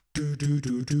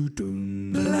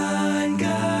Blind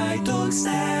Guy Talks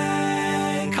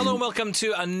Tech. Hello and welcome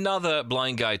to another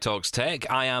Blind Guy Talks Tech.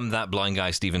 I am that blind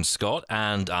guy, Stephen Scott,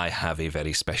 and I have a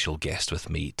very special guest with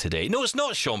me today. No, it's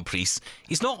not Sean Priest.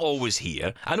 He's not always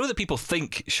here. I know that people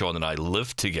think Sean and I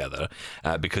live together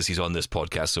because he's on this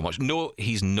podcast so much. No,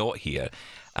 he's not here.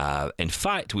 In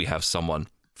fact, we have someone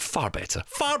far better.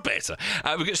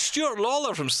 We've got Stuart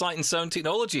Lawler from Sight and Sound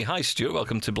Technology. Hi, Stuart.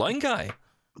 Welcome to Blind Guy.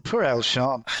 Poor old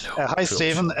Sean. Hi,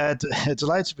 Stephen.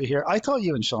 Delighted to be here. I thought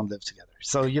you and Sean lived together.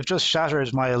 So you've just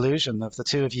shattered my illusion of the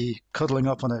two of you cuddling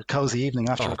up on a cozy evening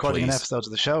after recording an episode of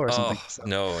the show or something. So.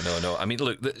 No. I mean,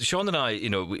 look, Sean and I,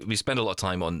 we spend a lot of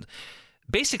time on...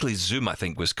 Basically, Zoom, I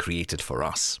think, was created for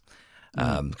us.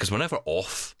 Because we're never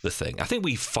off the thing. I think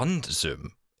we fund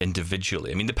Zoom individually.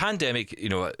 I mean, the pandemic,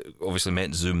 obviously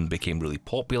meant Zoom became really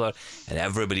popular and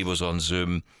everybody was on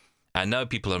Zoom. And now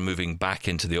people are moving back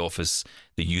into the office.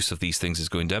 The use of these things is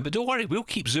going down. But don't worry, we'll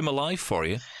keep Zoom alive for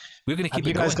you. We're going to keep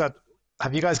it going.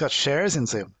 Have you guys got shares in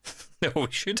Zoom? No,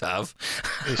 we should have.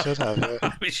 We should have.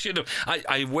 Yeah. We should have.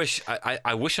 I wish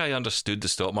I understood the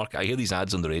stock market. I hear these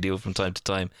ads on the radio from time to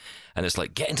time, and it's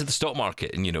like, get into the stock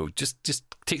market and just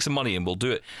take some money and we'll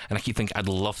do it. And I keep thinking I'd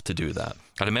love to do that.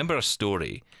 I remember a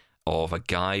story of a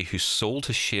guy who sold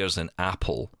his shares in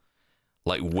Apple,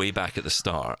 like way back at the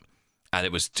start. And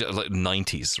it was like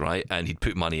 90s, right? And he'd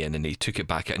put money in and he took it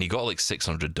back out and he got like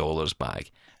 $600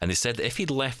 back. And they said that if he'd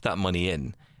left that money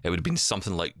in, it would have been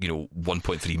something like,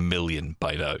 1.3 million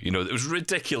by now. It was a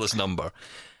ridiculous number.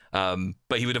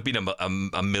 But he would have been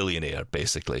a millionaire,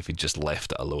 basically, if he'd just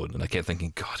left it alone. And I kept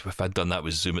thinking, God, if I'd done that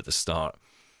with Zoom at the start.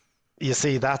 You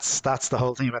see, that's the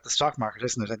whole thing about the stock market,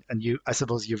 isn't it? And I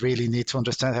suppose you really need to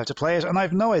understand how to play it. And I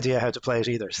have no idea how to play it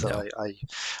either. So no.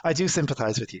 I do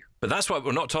sympathise with you. But that's why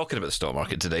we're not talking about the stock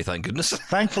market today, thank goodness.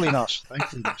 Thankfully not.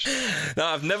 No,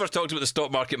 I've never talked about the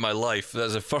stock market in my life.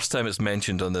 That's the first time it's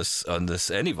mentioned on this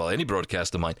any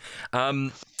broadcast of mine.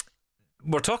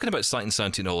 We're talking about Sight and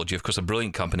Sound Technology, of course, a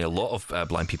brilliant company. A lot of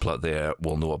blind people out there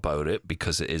will know about it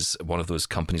because it is one of those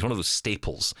companies, one of those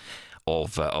staples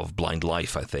of blind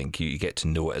life. I think you get to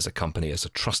know it as a company, as a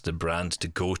trusted brand to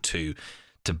go to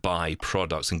buy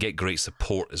products and get great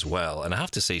support as well. And I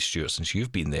have to say, Stuart, since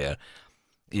you've been there,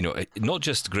 not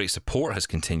just great support has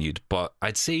continued, but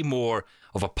I'd say more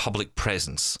of a public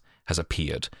presence has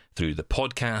appeared through the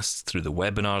podcasts, through the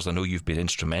webinars. I know you've been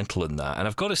instrumental in that, and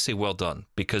I've got to say well done,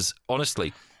 because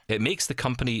honestly it makes the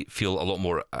company feel a lot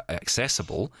more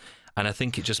accessible, and I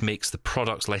think it just makes the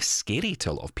products less scary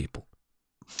to a lot of people.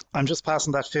 I'm just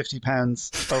passing that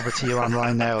 £50 over to you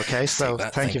online now, okay? So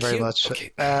thank you very much.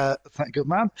 Okay. Good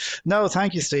man. No,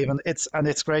 thank you, Stephen. It's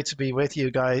great to be with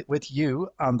you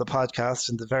on the podcast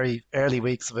in the very early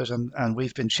weeks of it, and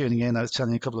we've been tuning in. I was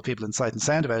telling a couple of people in Sight and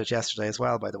Sound about it yesterday as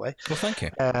well, by the way. Well, thank you.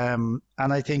 And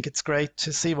I think it's great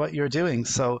to see what you're doing.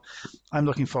 So I'm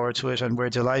looking forward to it, and we're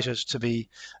delighted to be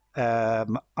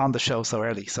on the show so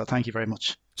early. So thank you very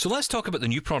much. So let's talk about the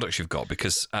new products you've got,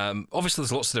 because obviously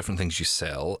there's lots of different things you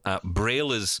sell.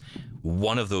 Braille is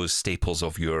one of those staples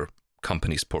of your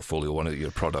company's portfolio, one of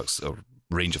your products or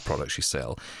range of products you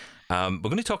sell. We're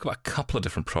going to talk about a couple of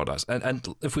different products. And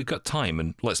if we've got time,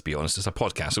 and let's be honest, it's a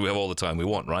podcast, so we have all the time we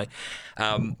want, right?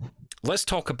 Let's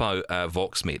talk about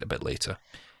Voxmate a bit later,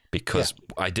 because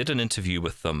I did an interview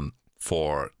with them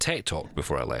for Tech Talk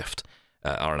before I left.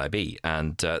 RNIB,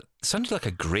 and sounded like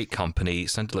a great company,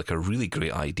 sounded like a really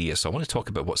great idea. So I want to talk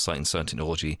about what Sight and Sound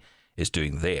Technology is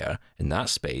doing there in that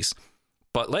space.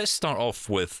 But let's start off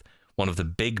with one of the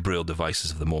big Braille devices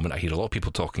of the moment I hear a lot of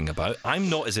people talking about. I'm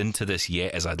not as into this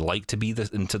yet as I'd like to be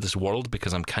into this world,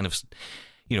 because I'm kind of,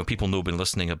 people know, been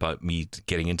listening about me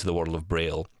getting into the world of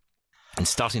Braille and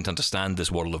starting to understand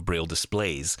this world of Braille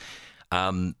displays.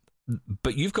 But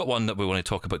you've got one that we want to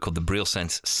talk about called the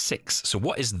Braillesense 6. So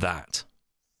what is that?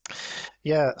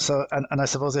 Yeah, so and I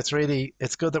suppose it's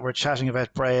good that we're chatting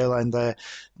about Braille in the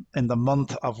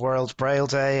month of World Braille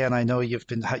Day, and I know you've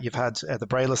had the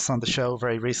Braillists on the show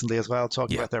very recently as well,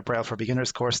 talking about their Braille for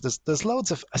Beginners course. There's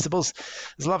loads of, I suppose,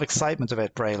 there's a lot of excitement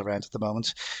about Braille around at the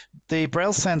moment. The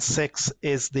Braillesense 6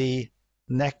 is the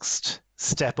next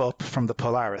step up from the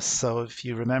Polaris. So if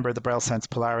you remember, the Braillesense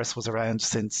Polaris was around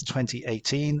since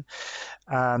 2018,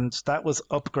 and that was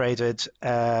upgraded.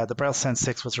 The Braillesense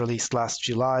 6 was released last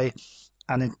July,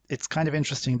 and it's kind of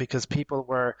interesting because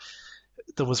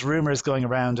there was rumors going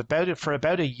around about it for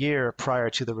about a year prior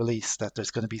to the release that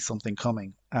there's going to be something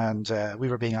coming, and we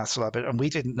were being asked a lot about it, and we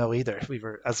didn't know either. We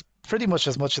were pretty much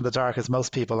as much in the dark as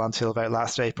most people until about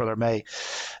last April or May.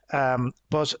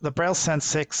 But the Braillesense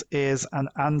 6 is an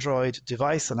Android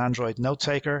device, an Android note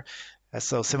taker.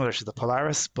 so similar to the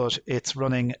Polaris, but it's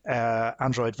running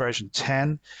Android version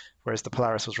 10, whereas the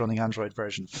Polaris was running Android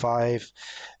version 5.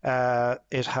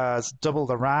 It has double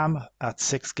the RAM at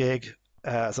 6 gig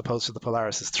as opposed to the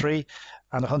Polaris's 3,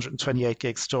 and 128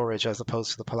 gig storage as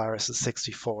opposed to the Polaris's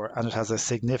 64, and it has a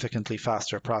significantly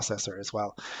faster processor as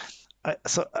well.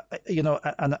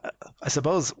 And I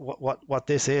suppose what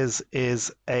this is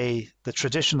the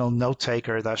traditional note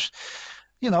taker that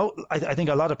I think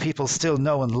a lot of people still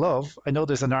know and love. I know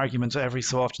there's an argument every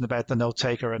so often about the note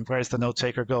taker and where's the note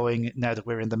taker going now that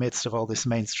we're in the midst of all this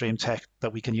mainstream tech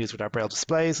that we can use with our Braille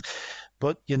displays.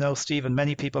 But, Stephen,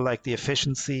 many people like the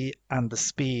efficiency and the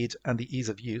speed and the ease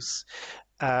of use.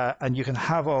 And you can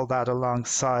have all that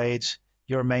alongside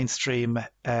your mainstream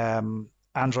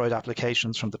Android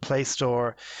applications from the Play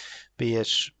Store, be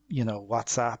it,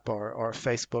 WhatsApp or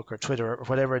Facebook or Twitter or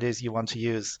whatever it is you want to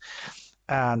use.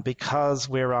 And because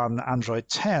we're on Android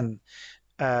 10,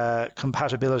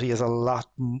 compatibility is a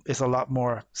lot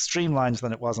more streamlined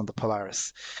than it was on the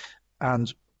Polaris.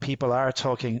 And people are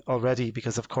talking already,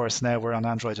 because of course now we're on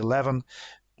Android 11.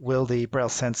 Will the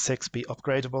Braillesense 6 be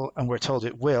upgradable? And we're told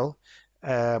it will.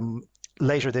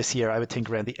 Later this year, I would think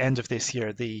around the end of this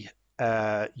year,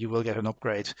 you will get an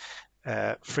upgrade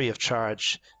free of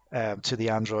charge to the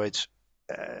Android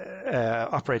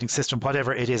operating system,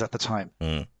 whatever it is at the time.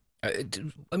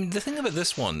 I mean, the thing about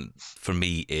this one for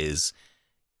me is,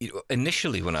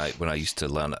 initially when I used to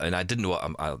learn, and I didn't know,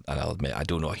 and I'll admit I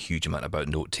don't know a huge amount about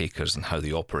note takers and how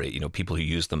they operate. People who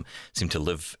use them seem to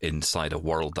live inside a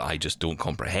world that I just don't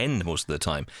comprehend most of the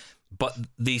time. But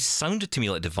they sounded to me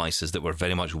like devices that were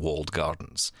very much walled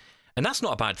gardens. And that's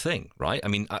not a bad thing, right? I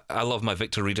mean, I love my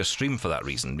Victor Reader Stream for that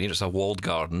reason. It's a walled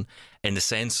garden in the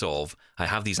sense of I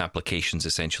have these applications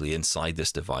essentially inside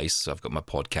this device. So I've got my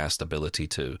podcast ability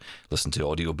to listen to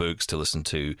audiobooks, to listen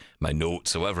to my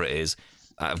notes, whatever it is.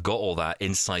 I've got all that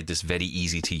inside this very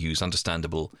easy to use,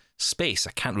 understandable space.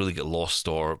 I can't really get lost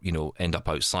or, end up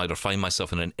outside or find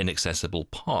myself in an inaccessible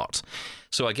part.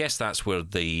 So I guess that's where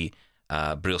the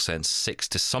Braillesense 6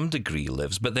 to some degree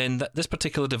lives, but then this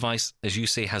particular device, as you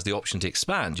say, has the option to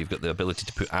expand. You've got the ability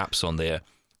to put apps on there.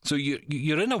 So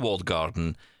you're in a walled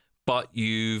garden, but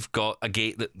you've got a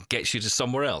gate that gets you to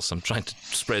somewhere else. I'm trying to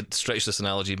stretch this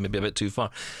analogy maybe a bit too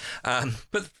far.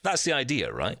 But that's the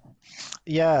idea, right?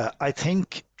 Yeah, I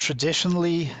think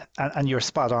traditionally, and you're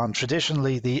spot on,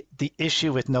 traditionally the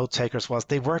issue with note takers was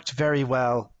they worked very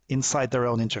well inside their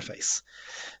own interface.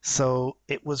 So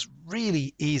it was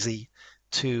really easy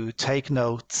to take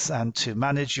notes and to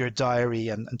manage your diary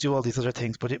and do all these other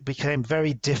things, but it became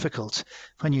very difficult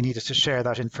when you needed to share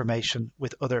that information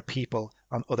with other people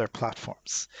on other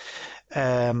platforms.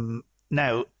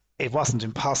 Now, it wasn't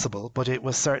impossible, but it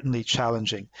was certainly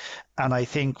challenging. And I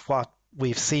think what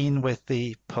we've seen with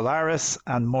the Polaris,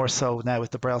 and more so now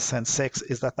with the Braillesense 6,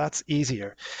 is that that's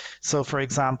easier. So, for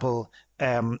example,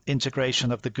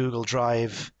 integration of the Google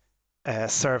Drive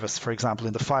service, for example,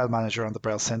 in the file manager on the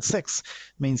Braillesense 6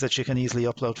 means that you can easily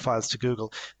upload files to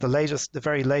Google. The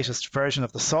very latest version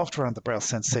of the software on the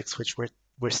Braillesense 6, which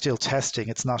we're still testing,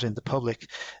 it's not in the public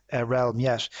realm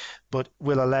yet, but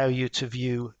will allow you to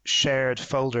view shared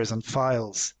folders and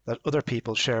files that other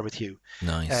people share with you.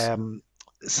 Nice.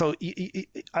 So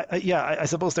I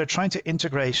suppose they're trying to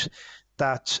integrate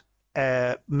that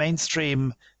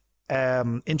mainstream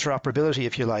interoperability,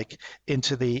 if you like,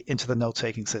 into the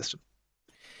note-taking system.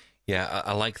 Yeah,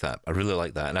 I like that. I really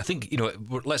like that. And I think,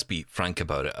 let's be frank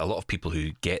about it. A lot of people who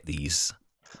get these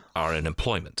are in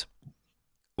employment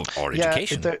or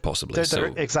education, possibly.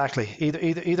 Exactly.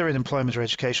 Either in employment or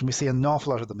education. We see an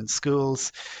awful lot of them in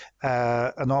schools,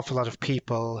 an awful lot of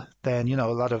people. Then,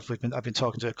 I've been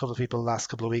talking to a couple of people the last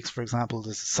couple of weeks, for example.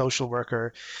 There's a social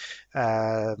worker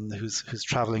who's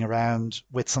traveling around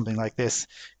with something like this.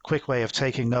 Quick way of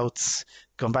taking notes,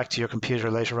 going back to your computer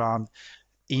later on,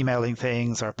 emailing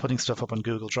things or putting stuff up on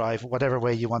Google Drive, whatever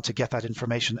way you want to get that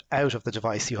information out of the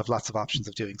device, you have lots of options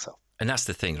of doing so. And that's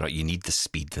the thing, right? You need the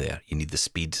speed there. You need the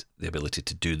speed, the ability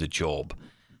to do the job.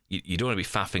 You don't want to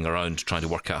be faffing around trying to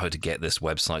work out how to get this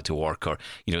website to work, or,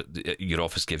 your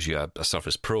office gives you a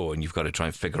Surface Pro and you've got to try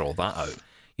and figure all that out.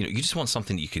 You just want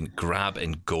something that you can grab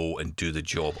and go and do the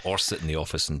job, or sit in the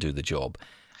office and do the job.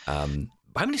 How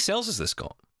many cells has this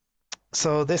got?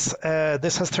 So this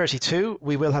has 32.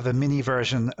 We will have a mini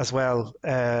version as well,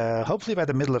 hopefully by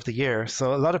the middle of the year.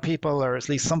 So a lot of people, or at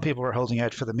least some people, are holding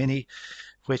out for the mini,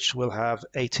 which will have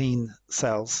 18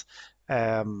 cells,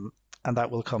 and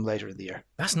that will come later in the year.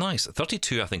 That's nice.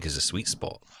 32, I think, is a sweet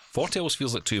spot. 40 always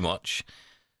feels like too much.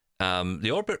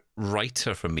 The Orbit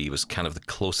Writer for me was kind of the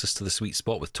closest to the sweet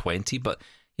spot with 20, but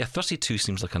Yeah, 32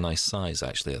 seems like a nice size,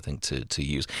 actually, I think, to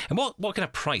use. And what kind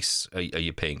of price are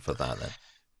you paying for that then?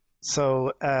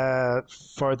 So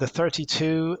for the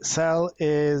 32 cell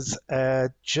is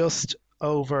just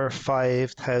over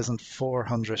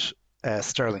 5,400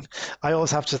 sterling. I always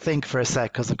have to think for a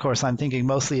sec because, of course, I'm thinking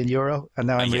mostly in euro, and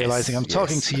now I'm realizing I'm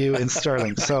talking to you in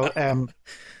sterling. So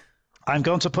I'm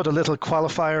going to put a little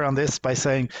qualifier on this by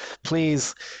saying,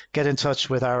 please get in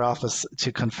touch with our office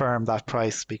to confirm that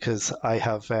price, because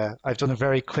I've done a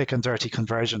very quick and dirty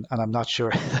conversion and I'm not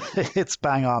sure it's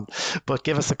bang on. But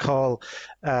give us a call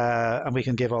and we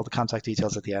can give all the contact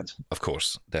details at the end. Of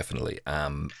course, definitely.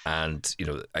 And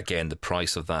again, the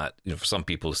price of that, for some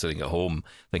people sitting at home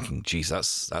thinking, geez,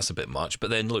 that's a bit much. But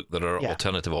then look, there are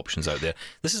alternative options out there.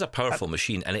 This is a powerful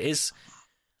machine, and it is,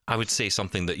 I would say,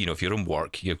 something that, if you're in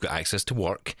work, you've got access to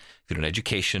work. If you're in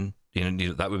education,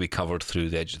 that would be covered through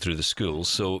the schools.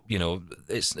 So,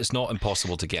 it's not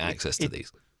impossible to get access to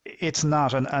these. It's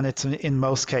not, and it's in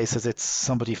most cases it's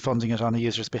somebody funding it on a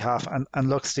user's behalf. And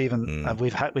look, Stephen, we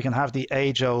can have the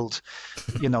age-old,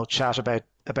 chat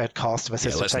about cost of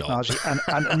assistive technology,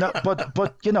 and no, but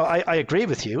I agree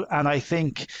with you, and I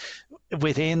think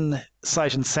within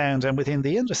Sight and Sound and within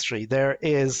the industry there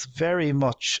is very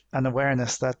much an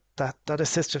awareness that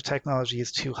assistive technology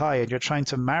is too high, and you're trying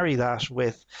to marry that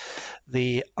with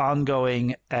the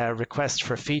ongoing request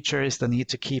for features, the need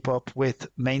to keep up with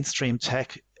mainstream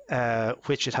tech,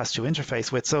 which it has to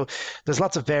interface with. So there's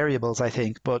lots of variables, I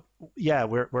think, but yeah,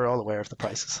 we're all aware of the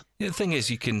prices. The thing is,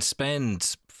 you can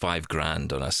spend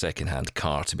 $5,000 on a second-hand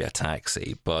car to be a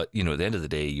taxi, but at the end of the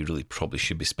day, you really probably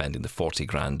should be spending the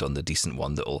 $40,000 on the decent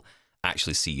one that'll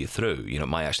actually see you through. It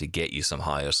might actually get you some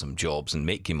hires, some jobs, and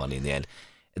make you money in the end.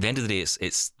 At the end of the day,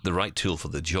 it's the right tool for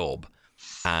the job.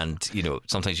 And,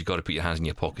 sometimes you've got to put your hands in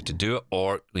your pocket to do it,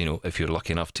 or, if you're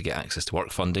lucky enough to get access to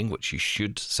work funding, which you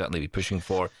should certainly be pushing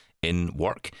for in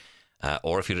work,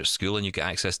 or if you're at school and you get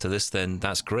access to this, then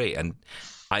that's great. And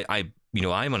I'm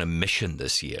on a mission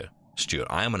this year, Stuart.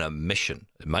 I am on a mission.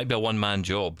 It might be a one-man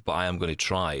job, but I am going to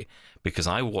try, because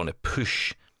I want to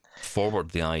push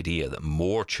forward the idea that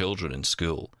more children in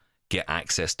school get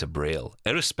access to Braille,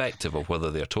 irrespective of whether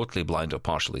they're totally blind or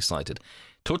partially sighted.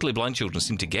 Totally blind children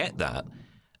seem to get that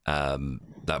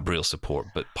Braille support,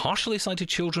 but partially sighted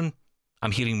children,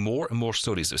 I'm hearing more and more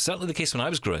stories. It was certainly the case when I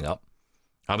was growing up.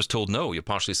 I was told, no, you're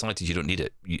partially sighted, you don't need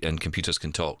it, and computers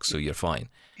can talk, so you're fine.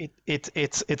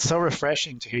 It's so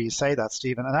refreshing to hear you say that,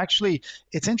 Stephen. And actually,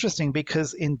 it's interesting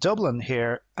because in Dublin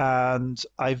here, and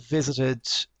I visited,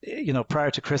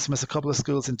 prior to Christmas, a couple of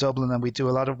schools in Dublin, and we do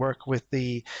a lot of work with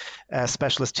the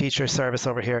specialist teacher service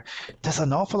over here. There's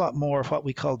an awful lot more of what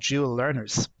we call dual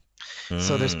learners.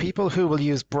 So there's people who will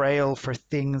use Braille for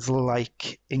things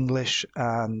like English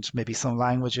and maybe some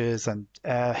languages and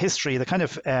history, the kind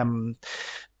of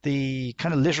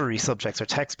literary subjects or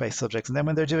text-based subjects. And then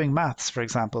when they're doing maths, for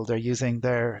example, they're using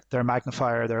their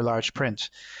magnifier, their large print.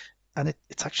 And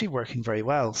it's actually working very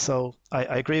well. So I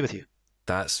agree with you.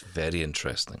 That's very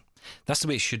interesting. That's the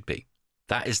way it should be.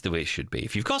 That is the way it should be.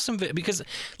 If you've got some... Because,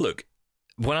 look,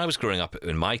 when I was growing up,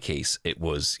 in my case, it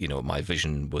was, my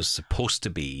vision was supposed to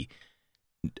be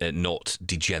not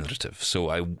degenerative. So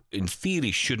I, in theory,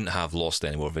 shouldn't have lost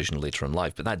any more vision later in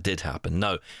life, but that did happen.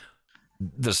 Now,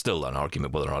 there's still an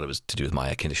argument whether or not it was to do with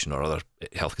my condition or other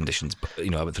health conditions. But,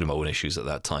 I went through my own issues at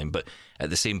that time. But at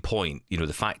the same point,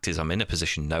 the fact is I'm in a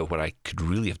position now where I could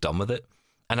really have done with it.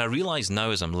 And I realise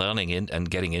now as I'm learning and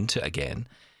getting into it again,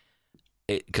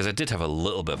 because I did have a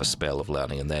little bit of a spell of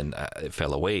learning and then it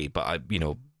fell away. But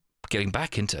getting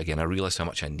back into it again, I realised how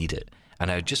much I need it. And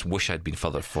I just wish I'd been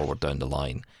further forward down the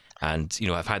line. And,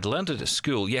 I've had learned it at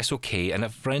school, yes, okay. And I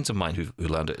have friends of mine who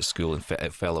learned it at school and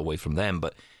it fell away from them.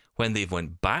 But when they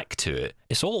went back to it,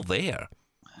 it's all there.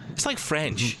 It's like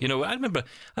French. I remember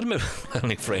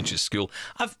learning French at school.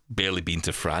 I've barely been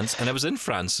to France. And I was in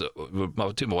France.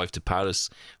 I took my wife to Paris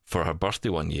for her birthday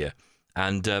one year.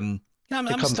 And it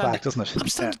comes back, doesn't it? I'm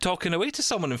standing talking away to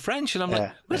someone in French. And I'm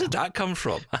like, where did that come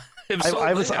from?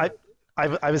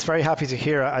 I was very happy to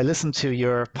hear. I listened to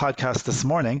your podcast this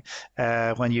morning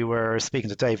when you were speaking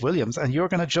to Dave Williams, and you're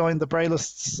going to join the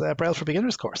Brailleist's Braille for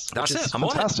Beginners course. That's it. I'm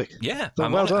fantastic. On it. Yeah, so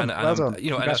I'm well on done. it. Well done.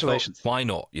 Congratulations. Why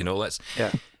not? Let's.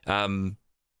 Yeah.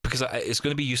 Because it's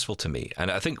going to be useful to me, and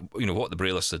I think what the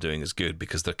Braillists are doing is good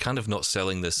because they're kind of not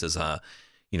selling this as a,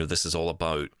 this is all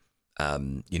about.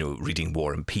 Reading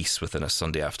War and Peace within a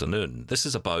Sunday afternoon. This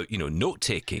is about, note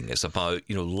taking. It's about,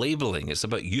 labeling. It's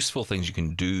about useful things you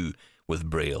can do with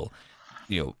Braille.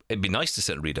 It'd be nice to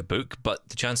sit and read a book, but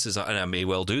the chances are, and I may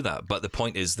well do that, but the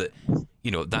point is that,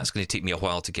 that's going to take me a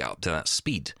while to get up to that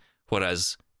speed.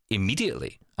 Whereas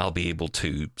immediately I'll be able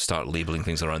to start labeling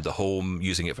things around the home,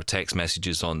 using it for text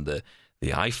messages on the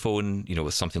iPhone,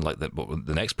 with something like that,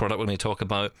 the next product we're going to talk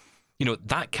about,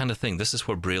 that kind of thing. This is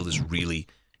where Braille is really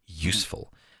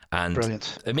useful. And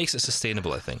Brilliant. It makes it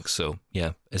sustainable, I think. So,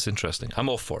 yeah, it's interesting. I'm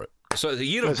all for it. So the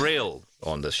year of Braille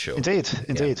on this show. Indeed.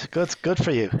 Yeah. Good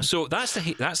for you. So that's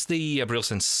the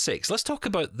Braillesense 6. Let's talk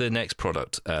about the next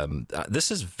product.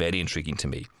 This is very intriguing to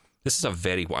me. This is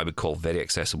what I would call very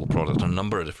accessible product in a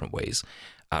number of different ways,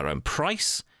 around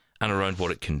price and around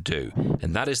what it can do.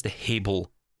 And that is the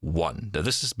Hable 1. Now,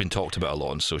 this has been talked about a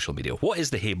lot on social media. What is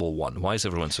the Hable 1? Why is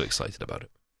everyone so excited about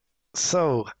it?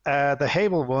 So the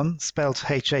Hable 1, spelled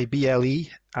Hable,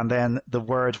 and then the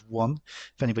word 1,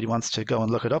 if anybody wants to go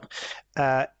and look it up,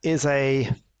 is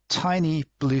a tiny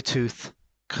Bluetooth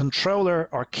controller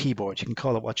or keyboard. You can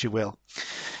call it what you will.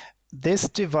 This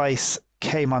device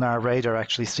came on our radar,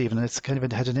 actually, Stephen, and it's kind of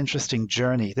had an interesting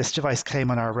journey. This device came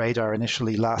on our radar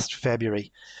initially last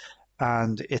February,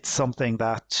 and it's something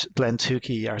that Glenn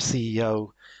Tukey, our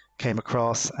CEO, came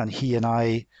across, and he and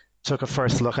I took a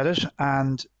first look at it.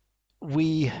 And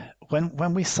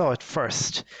when we saw it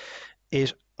first,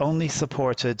 it only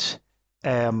supported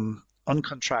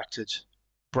uncontracted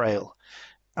Braille,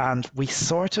 and we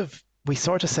sort of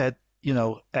said,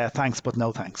 thanks but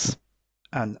no thanks,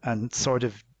 and sort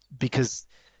of because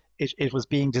it was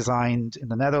being designed in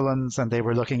the Netherlands, and they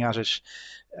were looking at it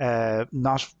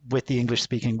not with the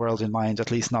English-speaking world in mind,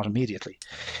 at least not immediately.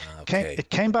 Okay.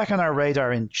 It came back on our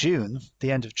radar in June,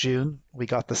 the end of June. We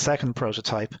got the second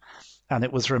prototype, and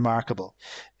it was remarkable.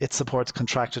 It supports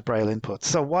contracted Braille input.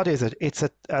 So what is it? It's,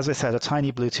 as I said, a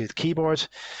tiny Bluetooth keyboard.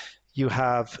 You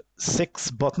have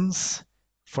 6 buttons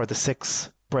for the 6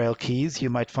 Braille keys you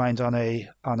might find on a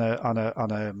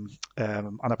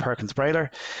Perkins Brailler,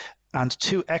 and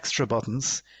 2 extra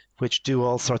buttons which do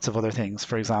all sorts of other things.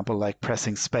 For example, like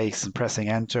pressing space and pressing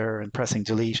enter and pressing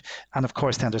delete. And of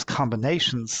course, then there's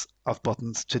combinations of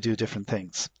buttons to do different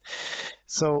things.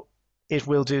 So it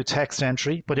will do text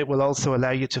entry, but it will also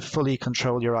allow you to fully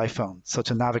control your iPhone. So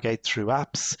to navigate through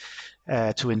apps,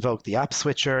 to invoke the app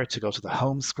switcher, to go to the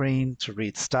home screen, to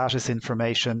read status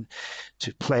information,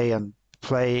 to play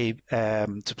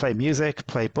music,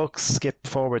 play books, skip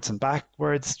forwards and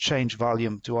backwards, change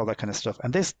volume, do all that kind of stuff.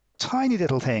 And this tiny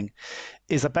little thing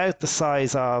is about the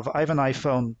size of I have an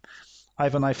iPhone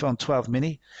 12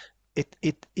 mini.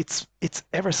 It's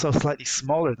ever so slightly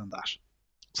smaller than that.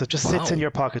 So it just sits in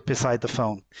your pocket beside the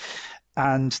phone.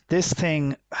 And this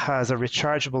thing has a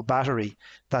rechargeable battery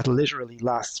that literally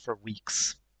lasts for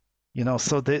weeks.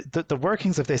 So the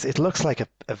workings of this, it looks like a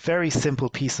very simple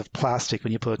piece of plastic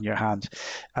when you put it in your hand,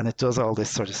 and it does all this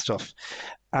sort of stuff.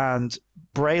 And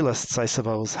Braillists, I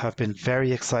suppose, have been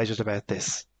very excited about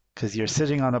this, because you're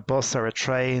sitting on a bus or a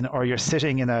train, or you're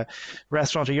sitting in a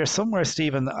restaurant, or you're somewhere,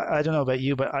 Stephen. I don't know about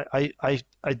you, but I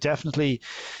definitely,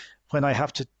 when I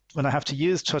have to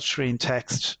use touchscreen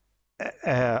text,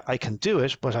 I can do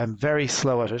it, but I'm very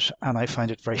slow at it, and I find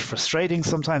it very frustrating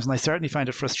sometimes. And I certainly find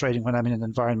it frustrating when I'm in an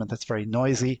environment that's very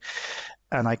noisy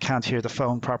and I can't hear the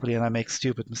phone properly and I make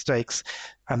stupid mistakes.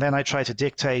 And then I try to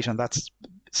dictate, and that's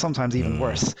sometimes even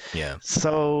worse. Yeah.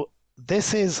 So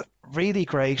this is really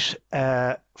great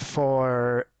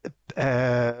for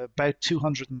about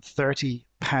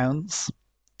 £230.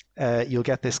 You'll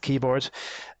get this keyboard,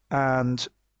 and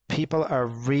people are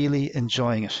really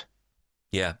enjoying it.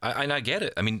 Yeah, I get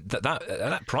it. I mean,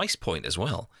 that price point as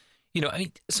well.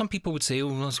 Some people would say, "Oh,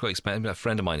 that's quite expensive." A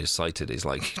friend of mine who's sighted is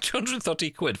like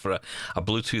 230 quid for a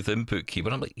Bluetooth input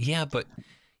keyboard. I'm like, yeah, but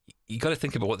you got to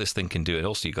think about what this thing can do, and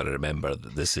also you got to remember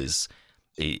that this is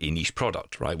a niche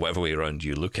product, right? Whatever way around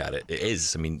you look at it, it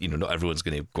is. I mean, not everyone's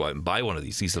going to go out and buy one of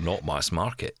these. These are not mass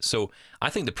market. So I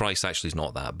think the price actually is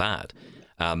not that bad.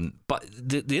 But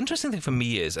the interesting thing for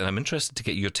me is, and I'm interested to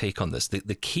get your take on this,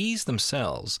 the keys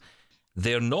themselves.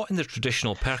 They're not in the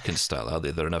traditional Perkins style, are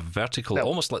they? They're in a vertical,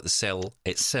 almost like the cell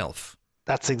itself.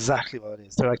 That's exactly what it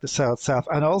is. They're like the cell itself.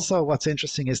 And also what's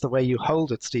interesting is the way you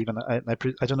hold it, Stephen. I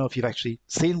don't know if you've actually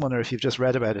seen one or if you've just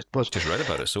read about it. But just read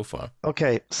about it so far.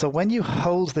 Okay, so when you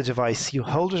hold the device, you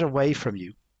hold it away from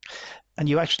you, and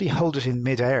you actually hold it in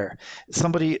midair.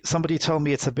 Somebody told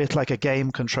me it's a bit like a game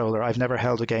controller. I've never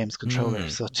held a games controller,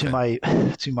 so to my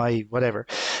whatever.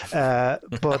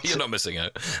 But you're not missing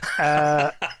out.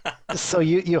 So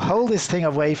you hold this thing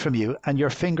away from you, and your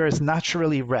fingers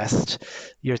naturally rest.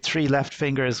 Your 3 left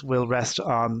fingers will rest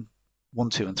on 1,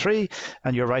 2, and 3,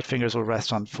 and your right fingers will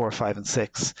rest on 4, 5, and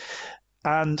 6.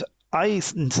 And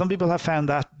some people have found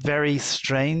that very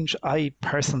strange. I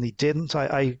personally didn't.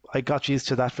 I got used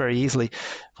to that very easily.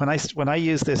 When I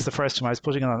used this the first time, I was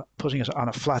putting it on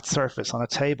a flat surface on a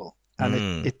table, and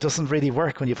Mm. it doesn't really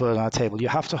work when you put it on a table. You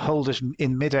have to hold it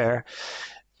in midair.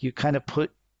 You kind of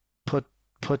put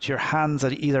put your hands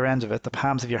at either end of it, the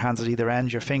palms of your hands at either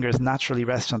end, your fingers naturally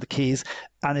rest on the keys,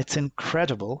 and it's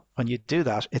incredible when you do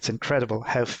that. It's incredible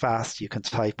how fast you can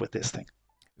type with this thing.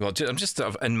 Well,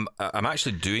 and I'm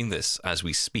actually doing this as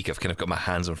we speak. I've kind of got my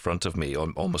hands in front of me,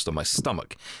 almost on my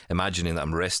stomach, imagining that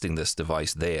I'm resting this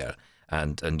device there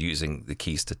and using the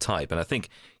keys to type. And I think,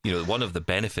 one of the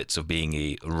benefits of being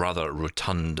a rather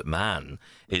rotund man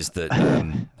is that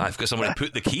I've got somewhere to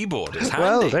put the keyboard. It's handy.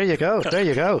 Well, there you go. There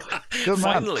you go. Good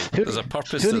man. Finally, there's a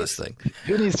purpose to this thing.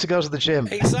 Who needs to go to the gym?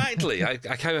 Exactly.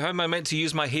 How am I meant to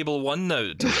use my Hable One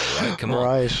now? Right? Come on.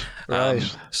 Right. No,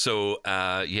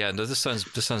 this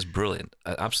sounds brilliant.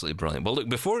 Absolutely brilliant. Well, look,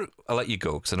 before I let you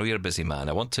go, because I know you're a busy man,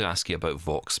 I want to ask you about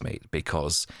VoxMate,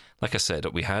 because, like I said,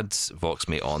 we had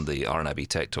VoxMate on the RNIB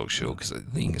Tech Talk show, because I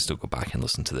think you can still go back and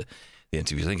listen to the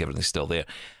interviews. I think everything's still there.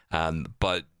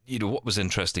 But what was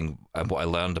interesting and what I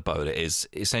learned about it is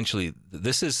essentially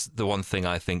this is the one thing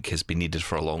I think has been needed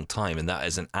for a long time, and that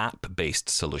is an app-based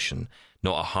solution,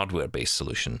 not a hardware-based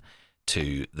solution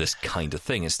to this kind of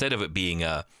thing. Instead of it being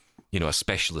a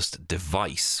specialist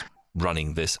device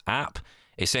running this app,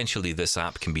 essentially this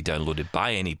app can be downloaded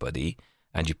by anybody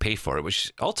and you pay for it,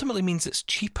 which ultimately means it's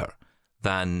cheaper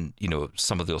than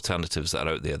some of the alternatives that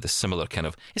are out there. The similar kind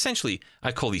of, essentially,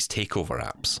 I call these takeover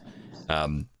apps,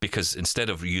 because instead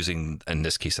of using, in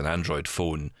this case, an Android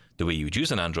phone the way you would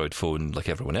use an Android phone, like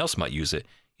everyone else might use it,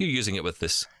 you're using it with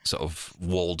this sort of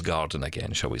walled garden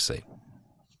again, shall we say?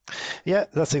 Yeah,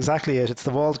 that's exactly it. It's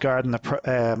the walled garden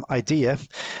idea.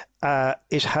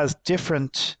 It has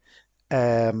different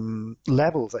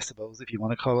levels, I suppose, if you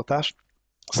want to call it that.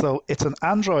 So it's an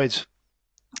Android.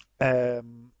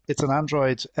 It's an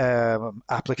Android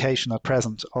application at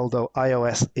present, although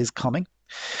iOS is coming,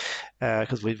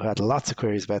 because we've had lots of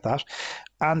queries about that.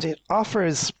 And it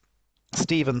offers,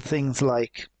 Stephen, things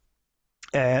like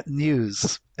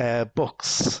news,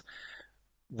 books,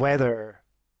 weather,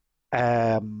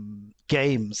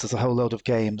 games. There's a whole load of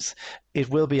games. It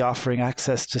will be offering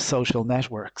access to social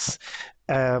networks,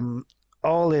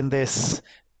 all in this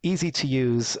easy to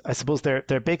use. I suppose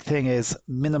their big thing is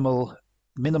minimal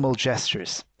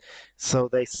gestures. So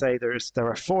they say there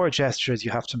are 4 gestures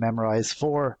you have to memorize,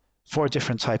 four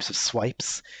different types of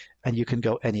swipes, and you can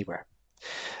go anywhere.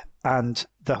 And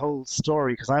the whole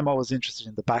story, because I'm always interested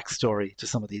in the backstory to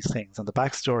some of these things, and the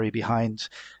backstory behind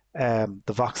the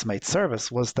VoxMate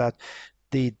service was that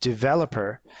the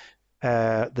developer's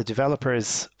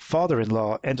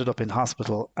father-in-law ended up in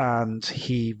hospital and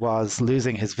he was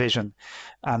losing his vision,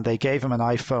 and they gave him an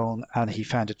iPhone and he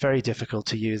found it very difficult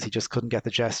to use. He just couldn't get the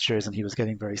gestures and he was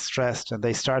getting very stressed, and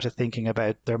they started thinking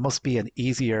about there must be an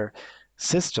easier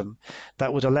system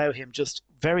that would allow him just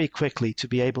very quickly to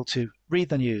be able to read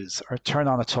the news or turn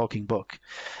on a talking book.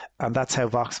 And that's how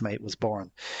VoxMate was born.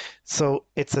 So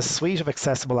it's a suite of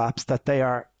accessible apps that they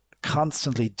are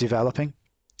constantly developing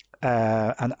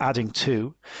and adding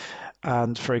to.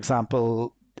 And for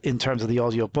example, in terms of the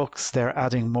audio books, they're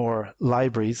adding more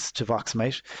libraries to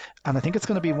VoxMate, and I think it's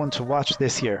going to be one to watch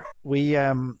this year. We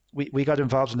got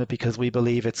involved in it because we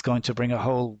believe it's going to bring a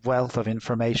whole wealth of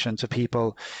information to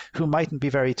people who mightn't be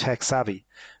very tech savvy,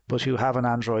 but who have an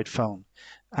Android phone.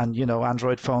 And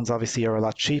Android phones obviously are a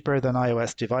lot cheaper than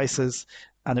iOS devices,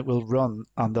 and it will run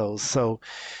on those. So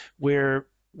we're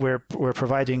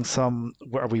providing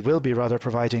we will be rather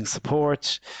providing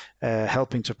support,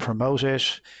 helping to promote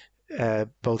it,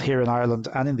 both here in Ireland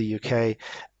and in the UK,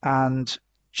 and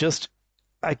just,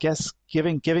 I guess,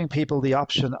 giving people the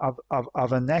option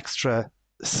of an extra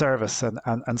service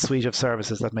and suite of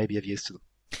services that may be of use to them.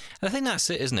 And I think that's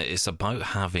it, isn't it? It's about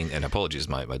having, and apologies,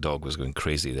 my dog was going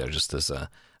crazy there just as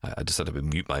I just had to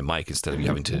mute my mic instead of you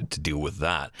having to deal with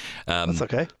that. That's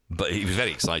okay. But he was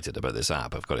very excited about this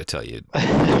app, I've got to tell you.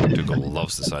 Dougal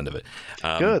loves the sound of it.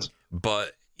 Good.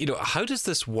 But, how does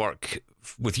this work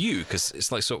with you? Because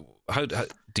it's like, so how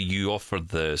do you offer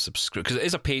the subscription? Because it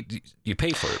is you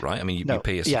pay for it, right? I mean, you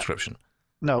pay a subscription.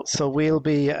 No, so we'll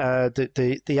be,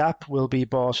 the app will be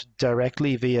bought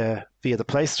directly via the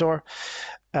Play Store,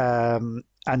 and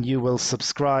you will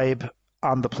subscribe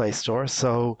on the Play Store.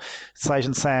 So Sight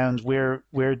and Sound, we're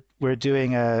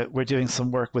doing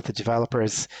some work with the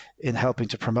developers in helping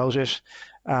to promote it.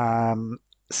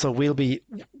 So we'll be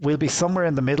somewhere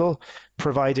in the middle,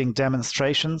 providing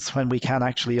demonstrations when we can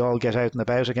actually all get out and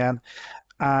about again,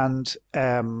 and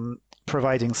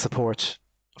providing support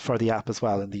for the app as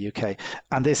well in the UK.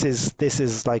 And this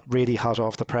is like really hot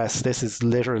off the press. This is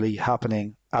literally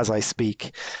happening as I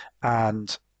speak,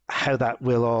 and how that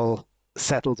will all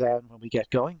settle down when we get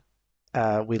going,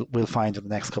 we'll find in the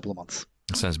next couple of months.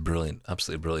 Sounds brilliant,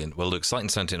 absolutely brilliant. Well, look, Sight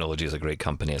and Sound Technology is a great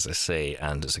company, as I say,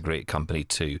 and it's a great company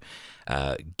to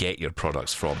get your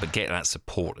products from, but get that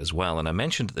support as well. And I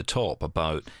mentioned at the top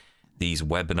about these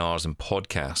webinars and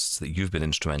podcasts that you've been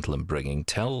instrumental in bringing.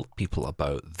 Tell people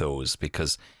about those,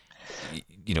 because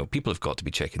people have got to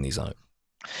be checking these out.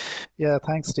 Yeah,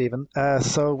 thanks, Stephen.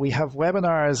 So we have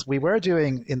webinars we were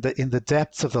doing in the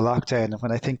depths of the lockdown, and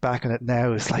when I think back on it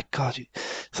now, it's like, God,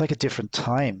 it's like a different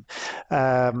time.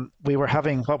 We were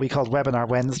having what we called Webinar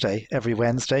Wednesday, every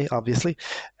Wednesday, obviously,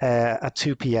 at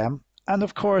 2 p.m. And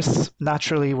of course,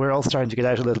 naturally, we're all starting to get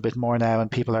out a little bit more now, and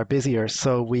people are busier.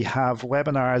 So we have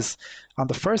webinars on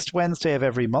the first Wednesday of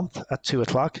every month at 2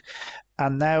 o'clock.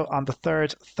 And now on the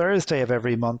third Thursday of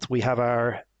every month, we have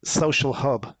our Social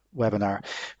Hub webinar,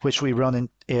 which we run in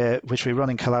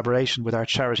collaboration with our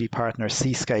charity partner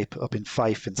Seascape up in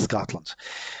Fife in Scotland.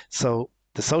 So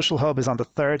the Social Hub is on the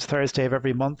third Thursday of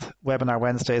every month. Webinar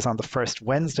Wednesday is on the first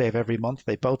Wednesday of every month.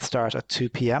 They both start at 2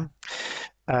 p.m.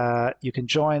 You can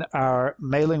join our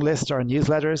mailing list, our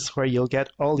newsletters, where you'll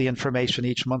get all the information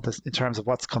each month in terms of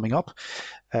what's coming up,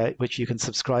 which you can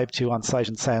subscribe to on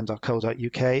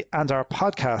sightandsound.co.uk. And our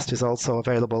podcast is also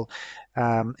available.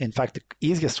 In fact, the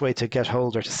easiest way to get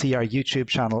hold or to see our YouTube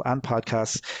channel and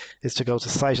podcasts is to go to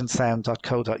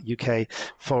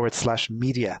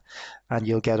sightandsound.co.uk/media, and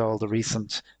you'll get all the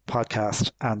recent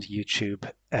podcast and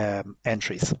YouTube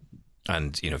entries.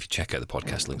 And, if you check out the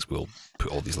podcast links, we'll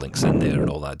put all these links in there and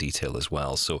all that detail as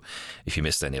well. So if you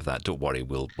missed any of that, don't worry,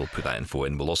 we'll put that info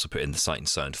in. We'll also put in the Sight and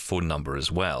Sound phone number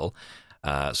as well,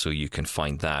 so you can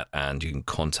find that and you can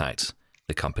contact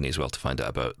the company as well to find out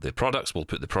about the products. We'll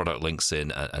put the product links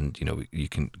in and you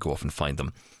can go off and find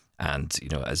them. And,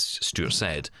 as Stuart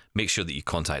said, make sure that you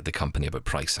contact the company about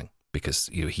pricing, because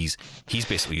he's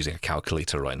basically using a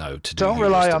calculator right now to do. Don't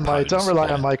rely on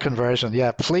my conversion.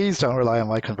 Yeah, please don't rely on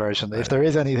my conversion. If there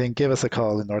is anything, give us a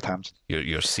call in Northampton.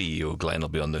 Your CEO Glenn will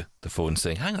be on the phone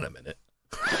saying, "Hang on a minute."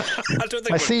 I don't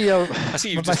think my CEO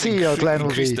Glenn will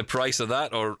increased the price of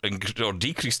that or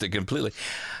decreased it completely.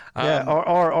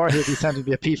 Or he'll be sending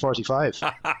me a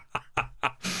P45.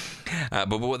 But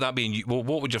what would that be? What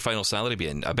would your final salary be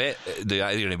in? I bet the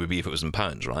irony would be if it was in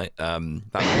pounds, right? That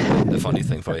would be the funny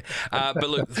thing for you. But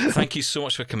look, thank you so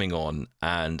much for coming on,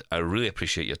 and I really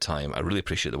appreciate your time. I really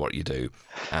appreciate the work you do,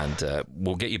 and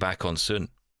we'll get you back on soon.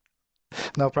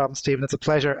 No problem, Stephen. It's a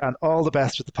pleasure, and all the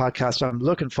best with the podcast. I'm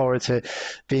looking forward to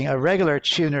being a regular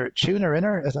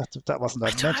tuner-inner. That wasn't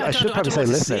that meant. I should probably say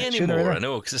listener. Tuner-inner. I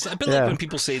know, because it's a bit like when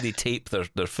people say they tape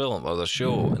their film or their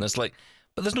show, and it's like,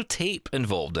 but there's no tape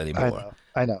involved anymore.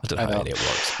 I know. I don't know how any it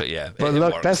works, but yeah. Well,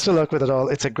 look, works. Best of luck with it all.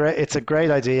 It's a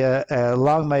great idea.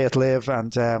 Long may it live,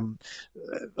 and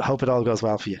hope it all goes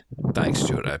well for you. Thanks,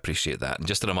 Stuart. I appreciate that. And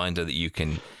just a reminder that you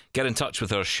can get in touch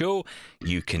with our show.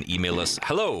 You can email us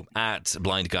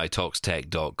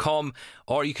hello@blindguytalkstech.com,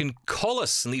 or you can call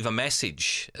us and leave a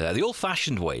message the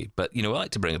old-fashioned way. But, I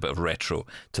like to bring a bit of retro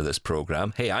to this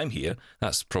program. Hey, I'm here.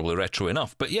 That's probably retro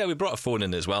enough. But yeah, we brought a phone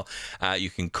in as well. You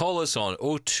can call us on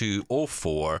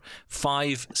 0204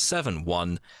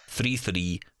 571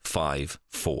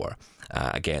 3354.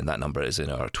 Again, that number is in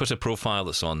our Twitter profile.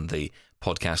 It's on the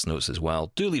podcast notes as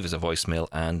well. Do leave us a voicemail,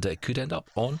 and it could end up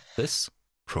on this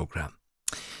program.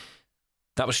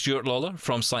 That was Stuart Lawler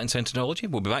from Sight and Sound Technology.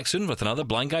 We'll be back soon with another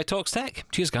Blind Guy Talks Tech.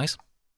 Cheers, guys.